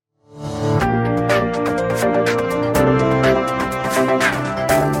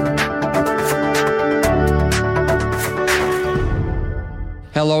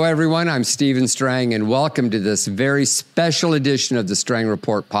I'm Stephen Strang, and welcome to this very special edition of the Strang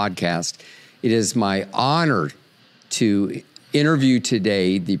Report podcast. It is my honor to interview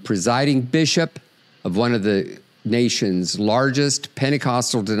today the presiding bishop of one of the nation's largest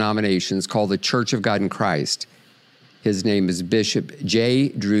Pentecostal denominations called the Church of God in Christ. His name is Bishop J.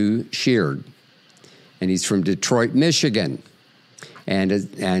 Drew Sheard, and he's from Detroit, Michigan.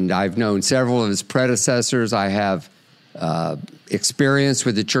 And I've known several of his predecessors. I have experience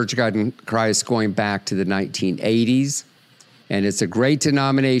with the Church of God in Christ going back to the 1980s. And it's a great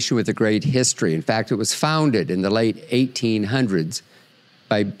denomination with a great history. In fact, it was founded in the late 1800s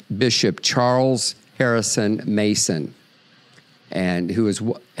by Bishop Charles Harrison Mason, and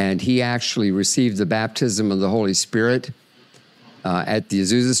he actually received the baptism of the Holy Spirit at the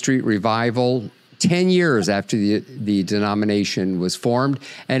Azusa Street Revival 10 years after the denomination was formed,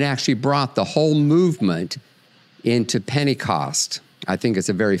 and actually brought the whole movement into Pentecost. I think it's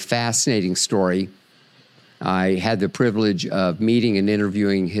a very fascinating story. I had the privilege of meeting and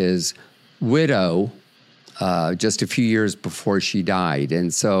interviewing his widow just a few years before she died.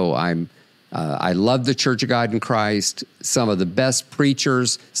 And so I love the Church of God in Christ. Some of the best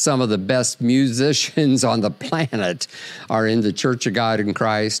preachers, some of the best musicians on the planet are in the Church of God in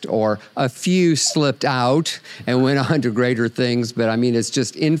Christ, or a few slipped out and went on to greater things. But I mean, it's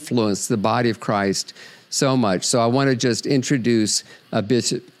just influenced the body of Christ so much. So I want to just introduce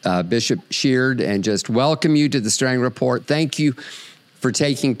Bishop Sheard and just welcome you to the Strang Report. Thank you for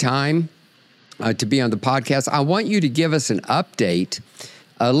taking time to be on the podcast. I want you to give us an update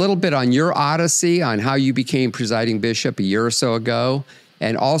a little bit on your odyssey, on how you became presiding bishop a year or so ago,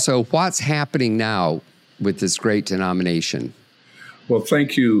 and also what's happening now with this great denomination. Well,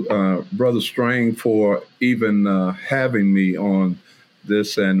 thank you, Brother Strang, for even having me on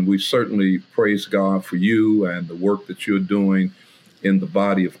this, and we certainly praise God for you and the work that you're doing in the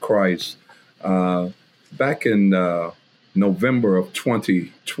body of Christ. Back in November of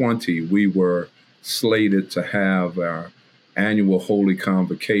 2020, we were slated to have our annual Holy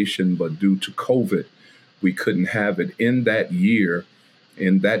Convocation, but due to COVID, we couldn't have it in that year.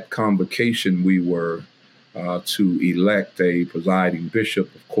 In that convocation, we were to elect a presiding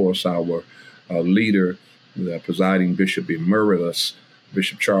bishop. Of course, our leader, the presiding bishop emeritus,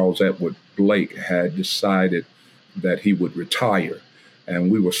 Bishop Charles Edward Blake, had decided that he would retire.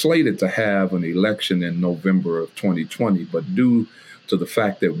 And we were slated to have an election in November of 2020, but due to the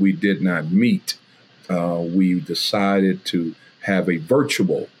fact that we did not meet, we decided to have a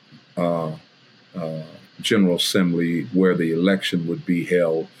virtual General Assembly where the election would be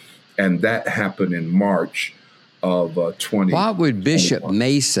held. And that happened in March of 2020. What would Bishop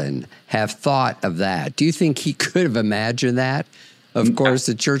Mason have thought of that? Do you think he could have imagined that? Of course,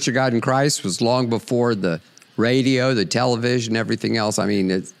 the Church of God in Christ was long before the radio, the television, everything else. I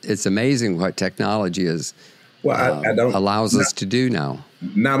mean, it's amazing what technology is allows us to do now.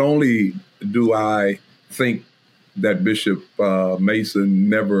 Not only do I think that Bishop Mason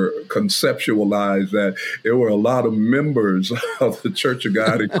never conceptualized that there were a lot of members of the Church of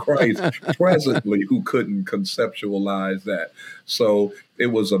God in Christ presently who couldn't conceptualize that. So it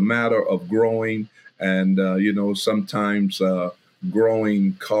was a matter of growing, and sometimes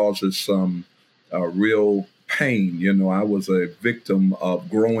growing causes some real pain. I was a victim of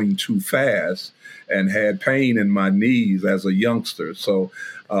growing too fast and had pain in my knees as a youngster. So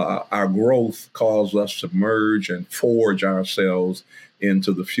our growth caused us to merge and forge ourselves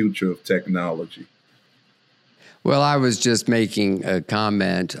into the future of technology. Well, I was just making a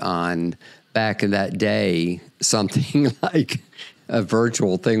comment on back in that day, something like a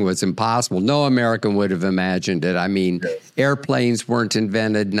virtual thing was impossible. No American would have imagined it. I mean, airplanes weren't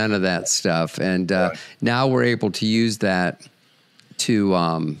invented, none of that stuff. And now we're able to use that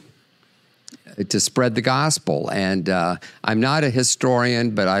to spread the gospel. And I'm not a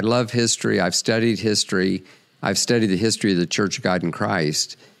historian, but I love history. I've studied history. I've studied the history of the Church of God in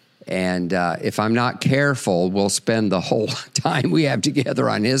Christ. And if I'm not careful, we'll spend the whole time we have together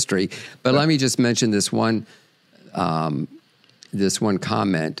on history. But let me just mention this one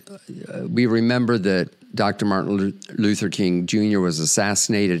comment. We remember that Dr. Martin Luther King Jr. was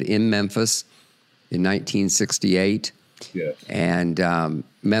assassinated in Memphis in 1968. Yes. And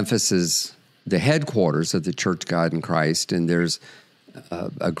Memphis is the headquarters of the Church of God in Christ, and there's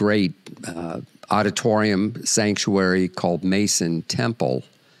a great auditorium sanctuary called Mason Temple,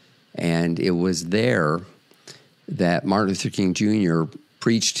 and it was there that Martin Luther King Jr.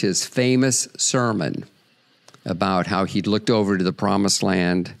 preached his famous sermon about how he'd looked over to the Promised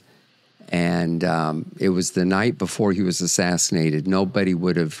Land, and it was the night before he was assassinated. Nobody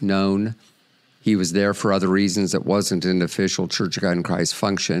would have known he was there for other reasons. It wasn't an official Church of God in Christ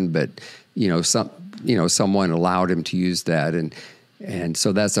function, but someone allowed him to use that, and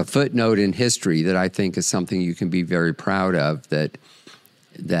so that's a footnote in history that I think is something you can be very proud of. That's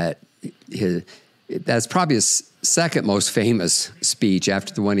probably his second most famous speech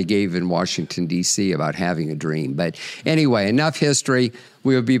after the one he gave in Washington, D.C. about having a dream. But anyway, enough history.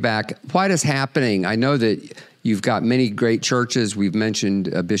 We'll be back. What is happening? I know that you've got many great churches. We've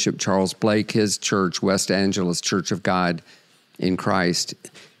mentioned Bishop Charles Blake, his church, West Angeles Church of God in Christ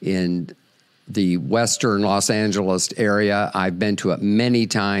in the western Los Angeles area. I've been to it many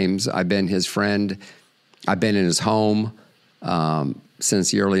times. I've been his friend. I've been in his home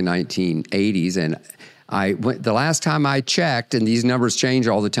since the early 1980s. And the last time I checked, and these numbers change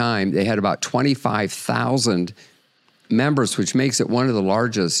all the time, they had about 25,000 members, which makes it one of the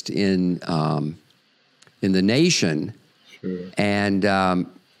largest in the nation. Sure. And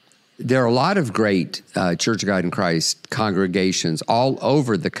there are a lot of great Church of God in Christ congregations all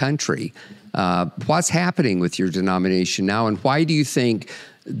over the country. What's happening with your denomination now, and why do you think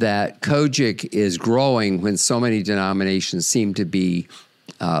that Kojic is growing when so many denominations seem to be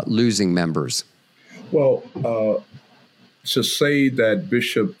losing members? Well, to say that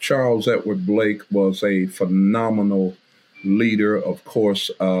Bishop Charles Edward Blake was a phenomenal leader, of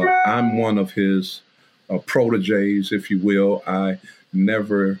course, I'm one of his proteges, if you will. I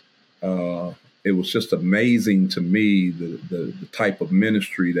never, it was just amazing to me, the type of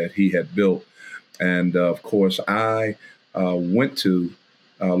ministry that he had built. And of course, I went to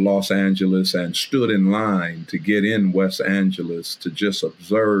Los Angeles and stood in line to get in West Angeles to just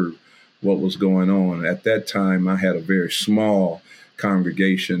observe what was going on. At that time, I had a very small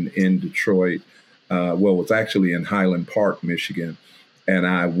congregation in Detroit. It was actually in Highland Park, Michigan. And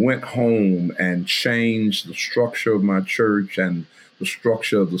I went home and changed the structure of my church and the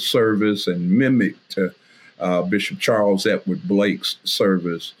structure of the service and mimicked Bishop Charles Edward Blake's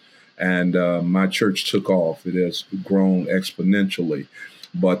service. And my church took off. It has grown exponentially.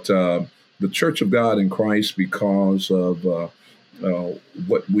 But the Church of God in Christ, because of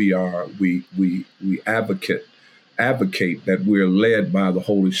what we are, we advocate that we're led by the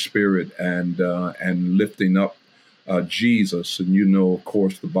Holy Spirit and lifting up Jesus. And of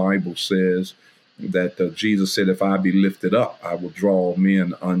course, the Bible says that Jesus said, if I be lifted up, I will draw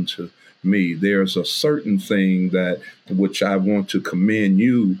men unto me. There's a certain thing that which I want to commend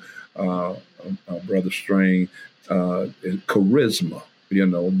you, Brother Strang, charisma,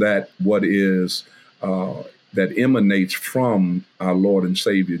 that what is that emanates from our Lord and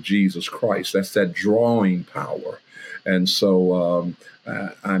Savior Jesus Christ. That's that drawing power. And so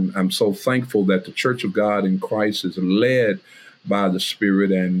I'm so thankful that the Church of God in Christ is led by the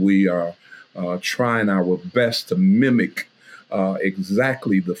Spirit, and we are trying our best to mimic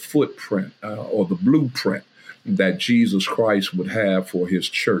exactly the footprint or the blueprint that Jesus Christ would have for his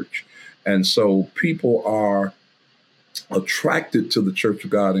church. And so people are attracted to the Church of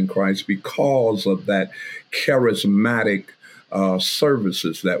God in Christ because of that charismatic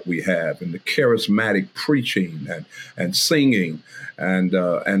services that we have, and the charismatic preaching and singing,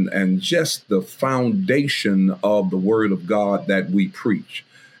 and just the foundation of the Word of God that we preach.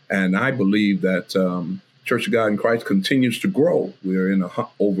 And I believe that Church of God in Christ continues to grow. We're in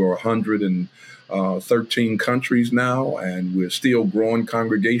over 113 countries now, and we're still growing.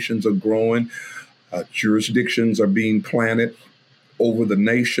 Congregations are growing. Jurisdictions are being planted over the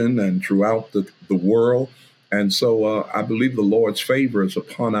nation and throughout the world. And so I believe the Lord's favor is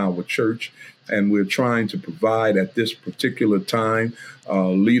upon our church, and we're trying to provide at this particular time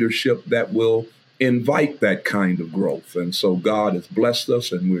leadership that will invite that kind of growth. And so God has blessed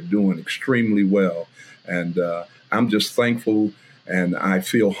us, and we're doing extremely well. And I'm just thankful, and I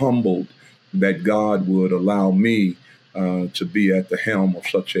feel humbled that God would allow me to be at the helm of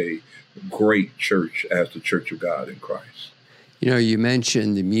such a great church as the Church of God in Christ. You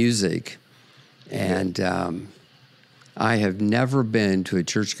mentioned the music, and I have never been to a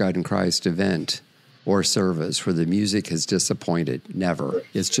Church of God in Christ event or service where the music has disappointed. Never.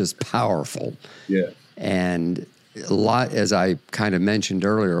 It's just powerful. Yeah. And a lot, as I kind of mentioned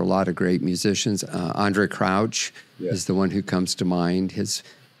earlier, a lot of great musicians. Andre Crouch is the one who comes to mind. His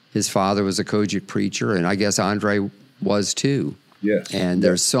father was a Kojic preacher, and I guess Andre was too. Yes. And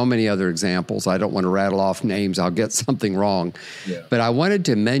there's so many other examples. I don't want to rattle off names. I'll get something wrong. Yeah. But I wanted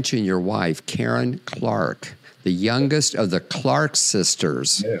to mention your wife, Karen Clark, the youngest of the Clark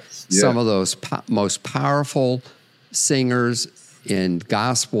sisters. Yes. Some of those most powerful singers in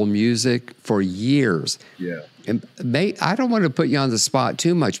gospel music for years. Yeah. And I don't want to put you on the spot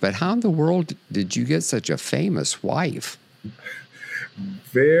too much, but how in the world did you get such a famous wife?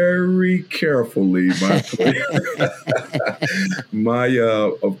 Very carefully,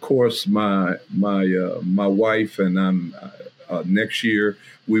 of course, my wife and I'm. Next year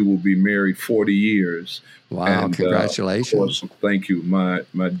we will be married 40 years. Wow! And of Congratulations. course, thank you.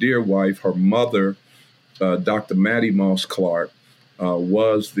 My dear wife, her mother, Dr. Mattie Moss Clark,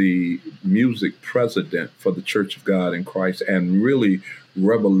 was the music president for the Church of God in Christ and really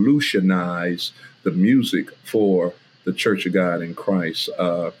revolutionized the music for the Church of God in Christ.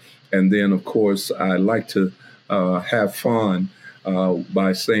 And then, of course, I like to have fun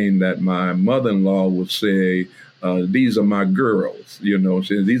by saying that my mother-in-law would say, these are my girls,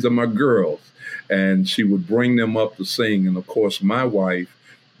 these are my girls. And she would bring them up to sing. And of course, my wife,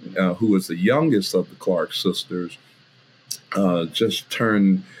 who is the youngest of the Clark sisters, just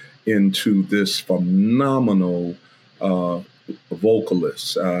turned into this phenomenal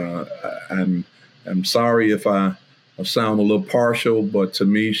vocalist. I'm sorry if I sound a little partial, but to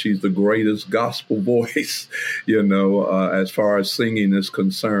me, she's the greatest gospel voice, as far as singing is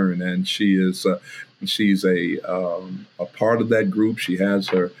concerned. And she's a part of that group. She has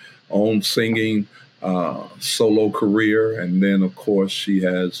her own singing solo career, and then of course she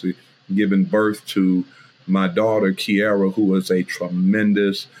has given birth to my daughter Kiara, who is a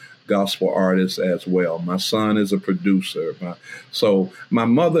tremendous gospel artist as well. My son is a producer. So my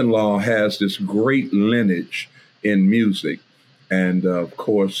mother-in-law has this great lineage in music, and of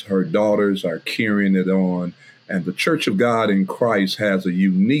course her daughters are carrying it on. And the Church of God in Christ has a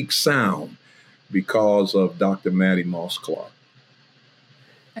unique sound because of Dr. Mattie Moss Clark.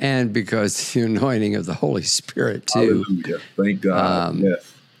 And because the anointing of the Holy Spirit, too. Hallelujah. Thank God.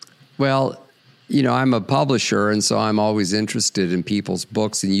 Yes. Well, I'm a publisher, and so I'm always interested in people's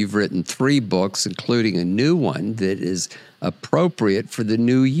books. And you've written 3 books, including a new one that is appropriate for the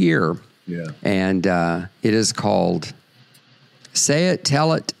new year. Yeah. And it is called Say It,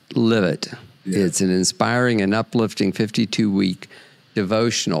 Tell It, Live It. Yeah. It's an inspiring and uplifting 52-week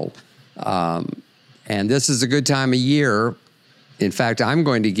devotional. And this is a good time of year. In fact, I'm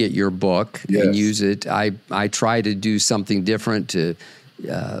going to get your book and use it. I try to do something different to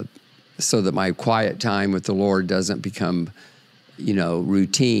so that my quiet time with the Lord doesn't become,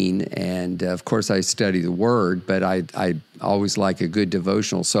 routine. And of course, I study the Word, but I always like a good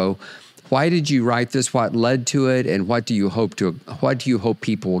devotional. So, why did you write this? What led to it, and what do you hope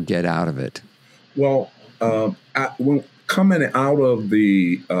people will get out of it? Well, when coming out of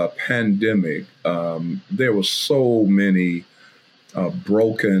the pandemic, there were so many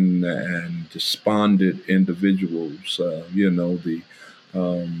broken and despondent individuals.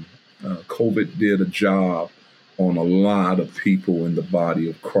 COVID did a job on a lot of people in the body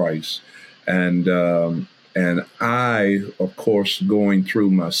of Christ. And I, of course, going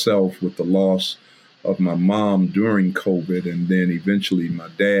through myself with the loss of my mom during COVID and then eventually my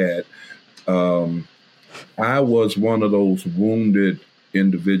dad, I was one of those wounded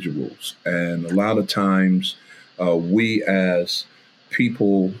individuals. And a lot of times we as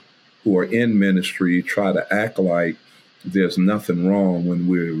people who are in ministry try to act like there's nothing wrong when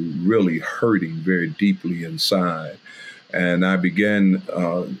we're really hurting very deeply inside. And I began,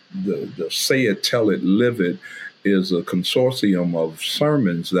 the Say It, Tell It, Live It is a consortium of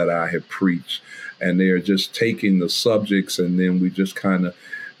sermons that I have preached. And they're just taking the subjects and then we just kind of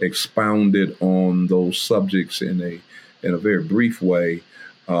expounded on those subjects in a very brief way.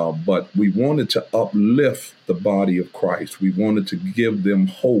 But we wanted to uplift the body of Christ. We wanted to give them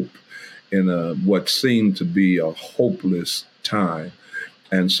hope in what seemed to be a hopeless time.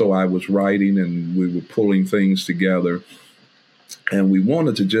 And so I was writing and we were pulling things together. And we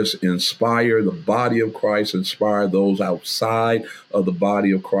wanted to just inspire the body of Christ, inspire those outside of the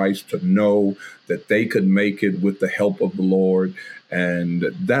body of Christ to know that they could make it with the help of the Lord. And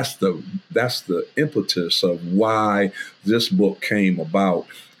that's the impetus of why this book came about.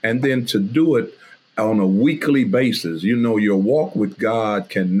 And then to do it on a weekly basis. Your walk with God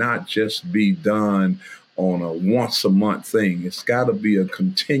cannot just be done on a once a month thing. It's got to be a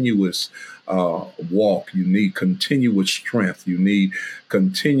continuous walk. You need continuous strength. You need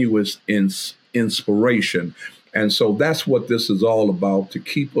continuous inspiration. And so that's what this is all about, to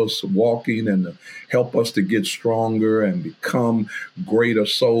keep us walking and to help us to get stronger and become greater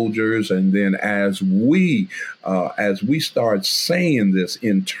soldiers. And then as we start saying this,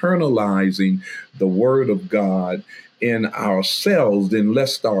 internalizing the word of God in ourselves, then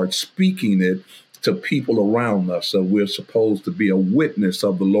let's start speaking it to people around us. So we're supposed to be a witness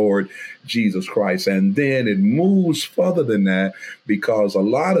of the Lord Jesus Christ. And then it moves further than that, because a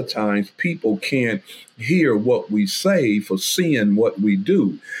lot of times people can't hear what we say for seeing what we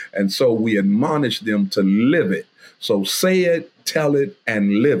do. And so we admonish them to live it. So say it, tell it,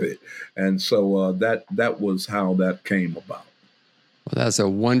 and live it. And so that was how that came about. Well, that's a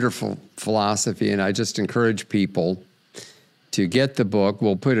wonderful philosophy, and I just encourage people to get the book.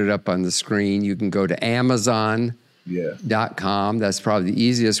 We'll put it up on the screen. You can go to Amazon.com. That's probably the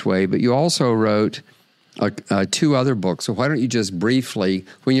easiest way. But you also wrote 2 other books. So why don't you just briefly,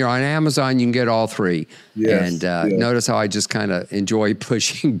 when you're on Amazon, you can get all 3. Yes, and notice how I just kind of enjoy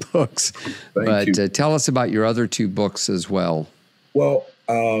pushing books. Thank you. Tell us about your other 2 books as well. Well,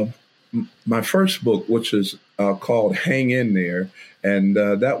 my first book, which is called "Hang in There," and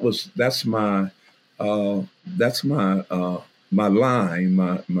that's my my line,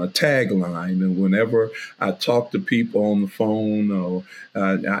 my tagline. And whenever I talk to people on the phone, or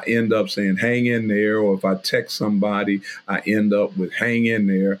I end up saying "hang in there," or if I text somebody, I end up with "hang in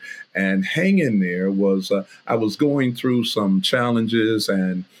there." And "hang in there" was I was going through some challenges,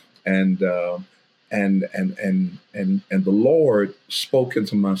 and the Lord spoke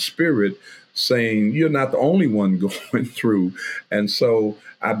into my spirit, saying, "You're not the only one going through." And so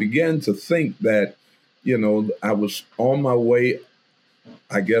I began to think that, I was on my way,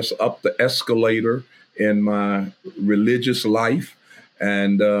 I guess, up the escalator in my religious life.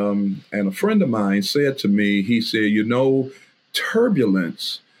 And a friend of mine said to me, he said,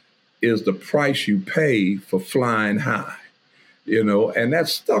 turbulence is the price you pay for flying high, and that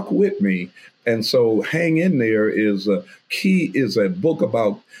stuck with me. And so "Hang in There" is a book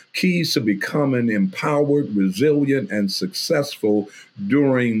about keys to becoming empowered, resilient, and successful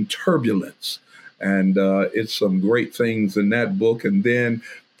during turbulence. And it's some great things in that book. And then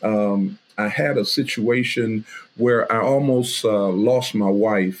I had a situation where I almost lost my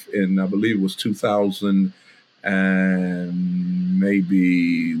wife in, I believe it was 2000 and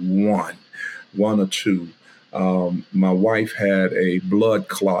maybe one or two. My wife had a blood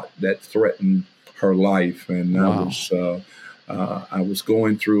clot that threatened her life, and wow. I was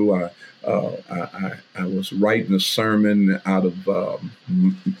going through. I was writing a sermon out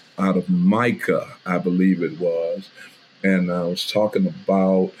of Micah, I believe it was, and I was talking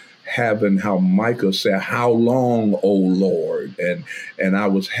about how Micah said, "How long, O Lord?" and I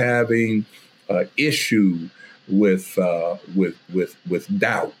was having issue with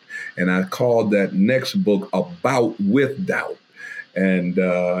doubt, and I called that next book "About with Doubt," and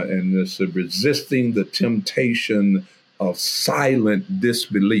it's resisting the temptation of silent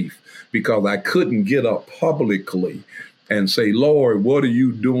disbelief, because I couldn't get up publicly and say, "Lord, what are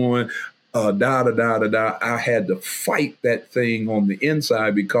you doing?" Da da da da da. I had to fight that thing on the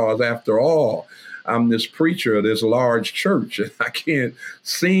inside, because after all, I'm this preacher of this large church, and I can't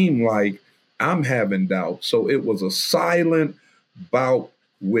seem like I'm having doubt. So it was a silent bout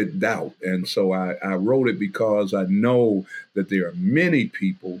with doubt. And so I wrote it because I know that there are many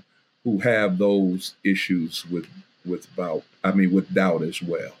people who have those issues with doubt as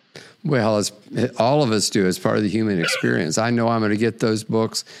well. Well, as all of us do, as part of the human experience. I know I'm going to get those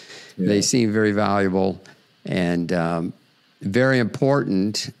books. Yeah. They seem very valuable and very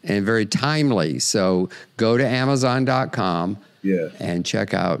important and very timely. So go to Amazon.com and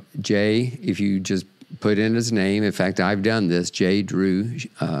check out Jay. If you just put in his name, in fact, I've done this, J. Drew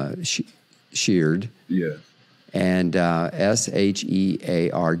Sheard. Yeah. And Sheard.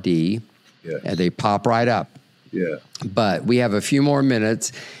 Yes. And they pop right up. Yeah. But we have a few more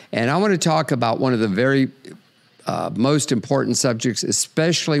minutes, and I want to talk about one of the very most important subjects,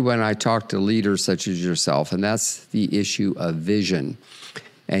 especially when I talk to leaders such as yourself, and that's the issue of vision.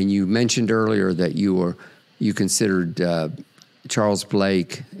 And you mentioned earlier that you considered Charles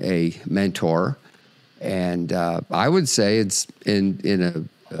Blake a mentor, and I would say it's in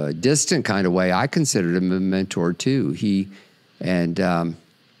a distant kind of way, I considered him a mentor too.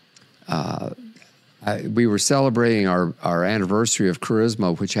 We were celebrating our anniversary of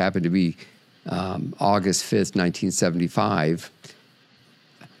Charisma, which happened to be August 5th, 1975.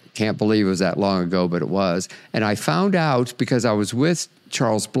 Can't believe it was that long ago, but it was. And I found out, because I was with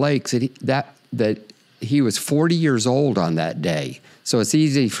Charles Blake, that he was 40 years old on that day. So it's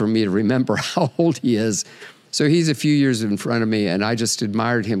easy for me to remember how old he is. So he's a few years in front of me, and I just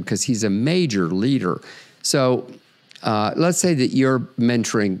admired him because he's a major leader. So let's say that you're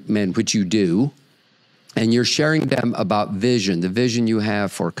mentoring men, which you do, and you're sharing them about vision, the vision you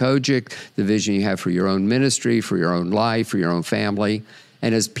have for Kojic, the vision you have for your own ministry, for your own life, for your own family.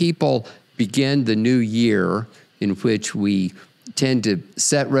 And as people begin the new year, in which we tend to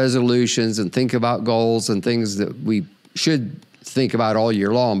set resolutions and think about goals and things that we should think about all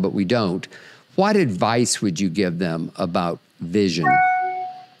year long, but we don't, what advice would you give them about vision?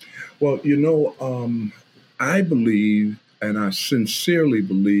 Well, I believe, and I sincerely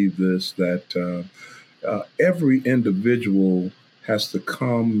believe this, that every individual has to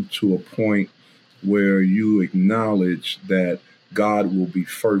come to a point where you acknowledge that God will be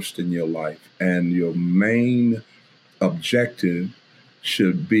first in your life, and your main objective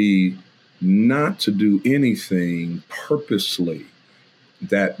should be not to do anything purposely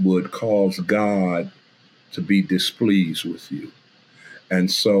that would cause God to be displeased with you. And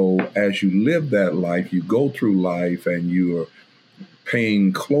so as you live that life, you go through life and you're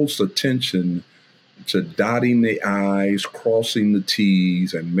paying close attention to dotting the I's, crossing the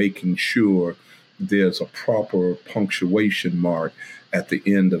T's, and making sure there's a proper punctuation mark at the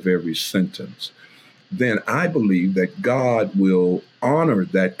end of every sentence. Then I believe that God will honor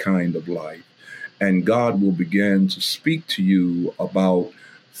that kind of life, and God will begin to speak to you about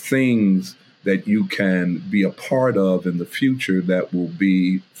things that you can be a part of in the future that will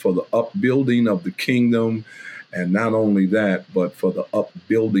be for the upbuilding of the kingdom. And not only that, but for the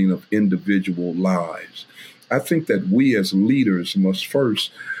upbuilding of individual lives. I think that we as leaders must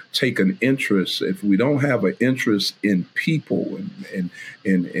first take an interest. If we don't have an interest in people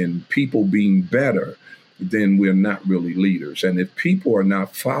and people being better, then we're not really leaders. And if people are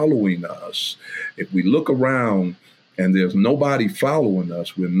not following us, if we look around and there's nobody following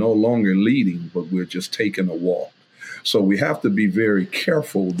us, we're no longer leading, but we're just taking a walk. So we have to be very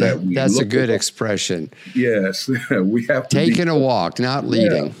careful that we That's look a good expression. Yes, we have to taking a walk, not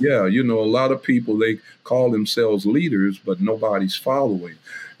leading. Yeah, you know, a lot of people, they call themselves leaders, but nobody's following.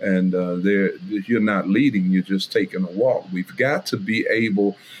 And you're not leading, you're just taking a walk. We've got to be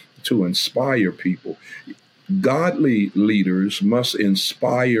able to inspire people. Godly leaders must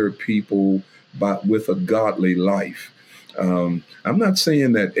inspire people with a godly life. I'm not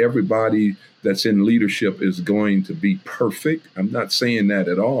saying that everybody that's in leadership is going to be perfect. I'm not saying that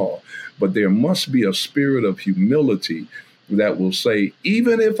at all. But there must be a spirit of humility that will say,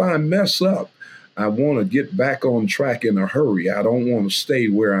 even if I mess up, I want to get back on track in a hurry. I don't want to stay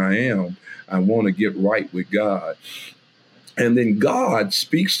where I am. I want to get right with God. And then God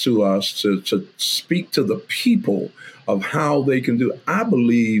speaks to us to speak to the people of how they can do it. I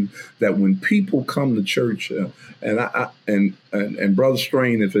believe that when people come to church, and Brother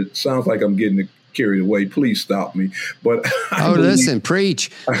Strang, if it sounds like I'm getting carried away, please stop me. But listen, preach.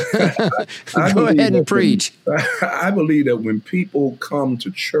 Go ahead and preach. I believe that when people come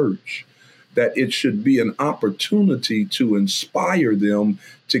to church, that it should be an opportunity to inspire them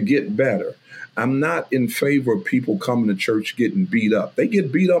to get better. I'm not in favor of people coming to church getting beat up. They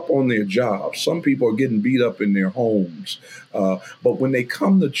get beat up on their jobs. Some people are getting beat up in their homes. But when they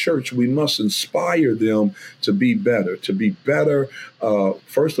come to church, we must inspire them to be better,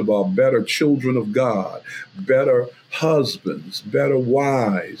 first of all, better children of God, better husbands, better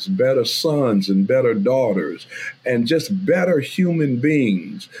wives, better sons and better daughters, and just better human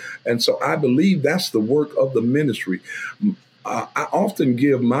beings. And so I believe that's the work of the ministry. I often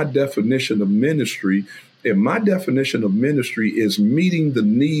give my definition of ministry. If my definition of ministry is meeting the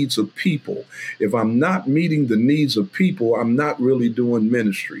needs of people, if I'm not meeting the needs of people, I'm not really doing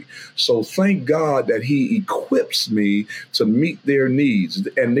ministry. So thank God that He equips me to meet their needs,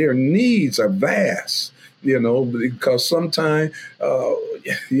 and their needs are vast. You know, because sometimes,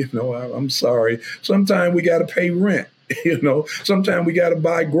 I'm sorry, sometimes we got to pay rent. You know, sometimes we got to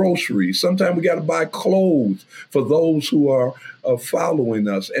buy groceries. Sometimes we got to buy clothes for those who are following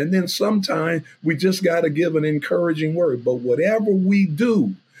us. And then sometimes we just got to give an encouraging word. But whatever we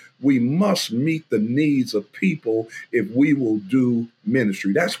do, we must meet the needs of people if we will do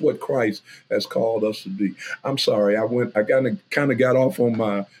ministry. That's what Christ has called us to be. I'm sorry, I kind of got off on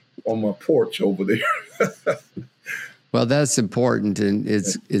my porch over there. Well, that's important, and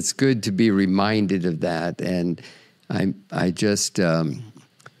it's good to be reminded of that. And I just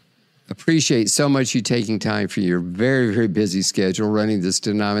appreciate so much you taking time for your very, very busy schedule, running this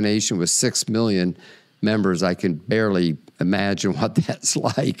denomination with 6 million members. I can barely imagine what that's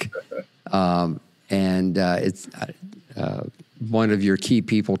like. It's one of your key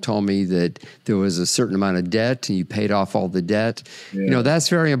people told me that there was a certain amount of debt and you paid off all the debt. Yeah. You know, that's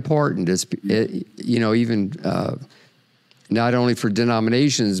very important. Not only for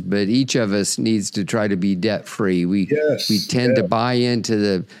denominations, but each of us needs to try to be debt-free. We tend to buy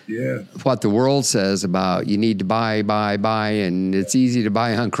into what the world says about you need to buy, and it's easy to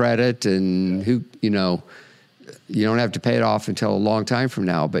buy on credit, and you don't have to pay it off until a long time from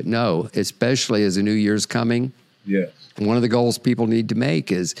now. But no, especially as a new year's coming, one of the goals people need to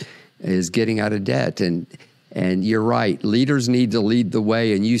make is getting out of debt. And you're right. Leaders need to lead the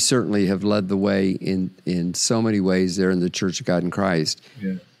way, and you certainly have led the way in so many ways there in the Church of God in Christ.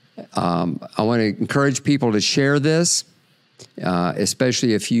 Yeah. I want to encourage people to share this.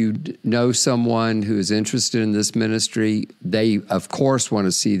 especially if you know someone who is interested in this ministry. They, of course, want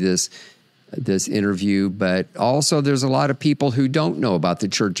to see this interview, but also there's a lot of people who don't know about the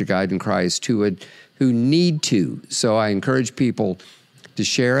Church of God in Christ who need to. So I encourage people to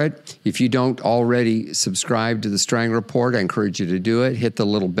share it. If you don't already subscribe to the Strang Report, I encourage you to do it. Hit the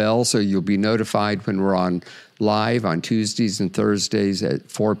little bell so you'll be notified when we're on live on Tuesdays and Thursdays at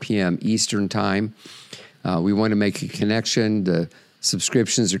 4 p.m. Eastern Time. We want to make a connection. The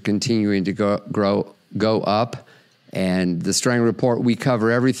subscriptions are continuing to go up. And the Strang Report, we cover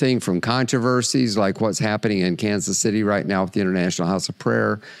everything from controversies like what's happening in Kansas City right now with the International House of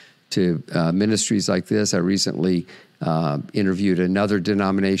Prayer to ministries like this. I recently interviewed another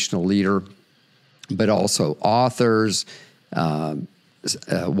denominational leader, but also authors.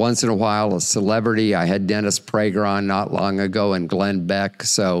 Once in a while, a celebrity. I had Dennis Prager on not long ago and Glenn Beck.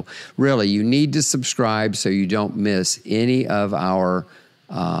 So really, you need to subscribe so you don't miss any of our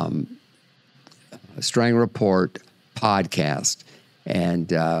Strang Report podcast.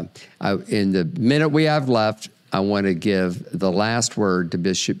 And in the minute we have left, I want to give the last word to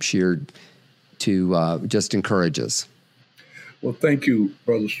Bishop Sheard to just encourage us. Well, thank you,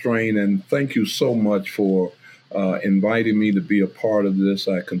 Brother Strang, and thank you so much for inviting me to be a part of this.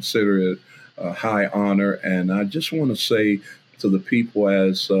 I consider it a high honor, and I just want to say to the people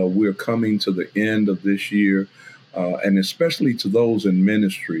as we're coming to the end of this year, and especially to those in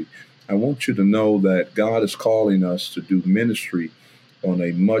ministry, I want you to know that God is calling us to do ministry on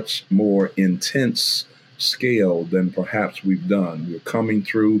a much more intense scale than perhaps we've done. We're coming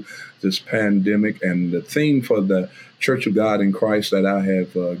through this pandemic, and the theme for the Church of God in Christ that I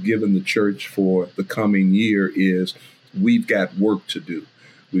have given the church for the coming year is we've got work to do.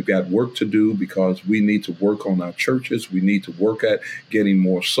 We've got work to do because we need to work on our churches. We need to work at getting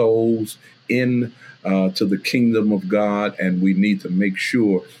more souls in to the kingdom of God, and we need to make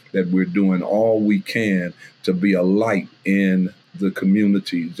sure that we're doing all we can to be a light in the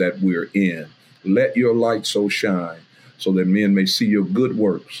communities that we're in. Let your light so shine so that men may see your good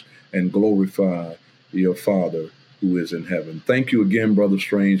works and glorify your Father who is in heaven. Thank you again, Brother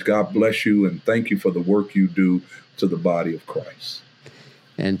Strang. God bless you, and thank you for the work you do to the body of Christ.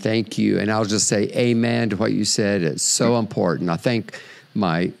 And thank you. And I'll just say amen to what you said. It's so important. I thank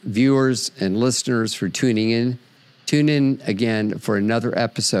my viewers and listeners for tuning in. Tune in again for another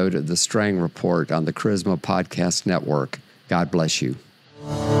episode of the Strang Report on the Charisma Podcast Network. God bless you.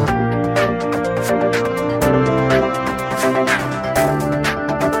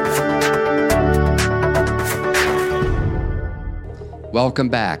 Welcome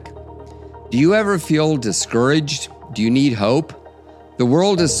back. Do you ever feel discouraged? Do you need hope? The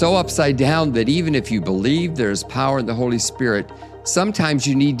world is so upside down that even if you believe there's power in the Holy Spirit, sometimes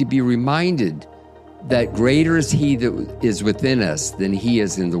you need to be reminded that greater is He that is within us than He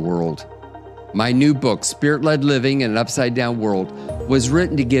is in the world. My new book, Spirit-Led Living in an Upside Down World, was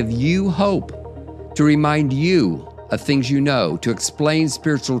written to give you hope, to remind you of things you know, to explain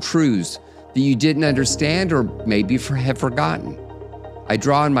spiritual truths that you didn't understand or maybe have forgotten. I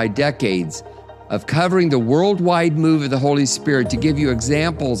draw on my decades of covering the worldwide move of the Holy Spirit to give you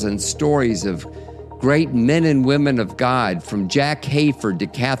examples and stories of great men and women of God, from Jack Hayford to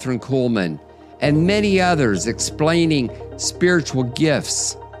Catherine Kuhlman, and many others, explaining spiritual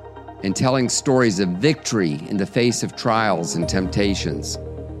gifts and telling stories of victory in the face of trials and temptations.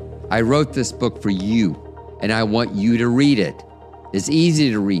 I wrote this book for you, and I want you to read it. It's easy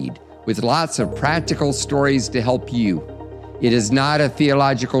to read, with lots of practical stories to help you. It is not a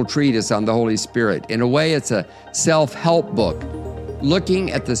theological treatise on the Holy Spirit. In a way, it's a self-help book, looking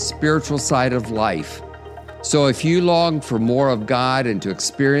at the spiritual side of life. So if you long for more of God and to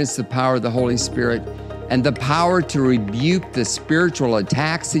experience the power of the Holy Spirit and the power to rebuke the spiritual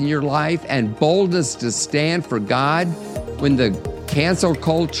attacks in your life and boldness to stand for God when the cancel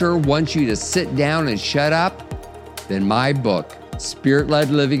culture wants you to sit down and shut up, then my book, Spirit-Led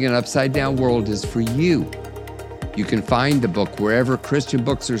Living in an Upside Down World, is for you. You can find the book wherever Christian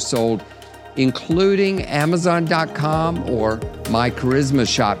books are sold, including Amazon.com or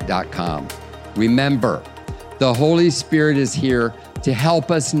mycharismashop.com. Remember, the Holy Spirit is here to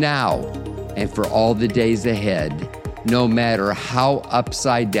help us now and for all the days ahead, no matter how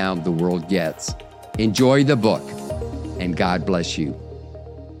upside down the world gets. Enjoy the book, and God bless you.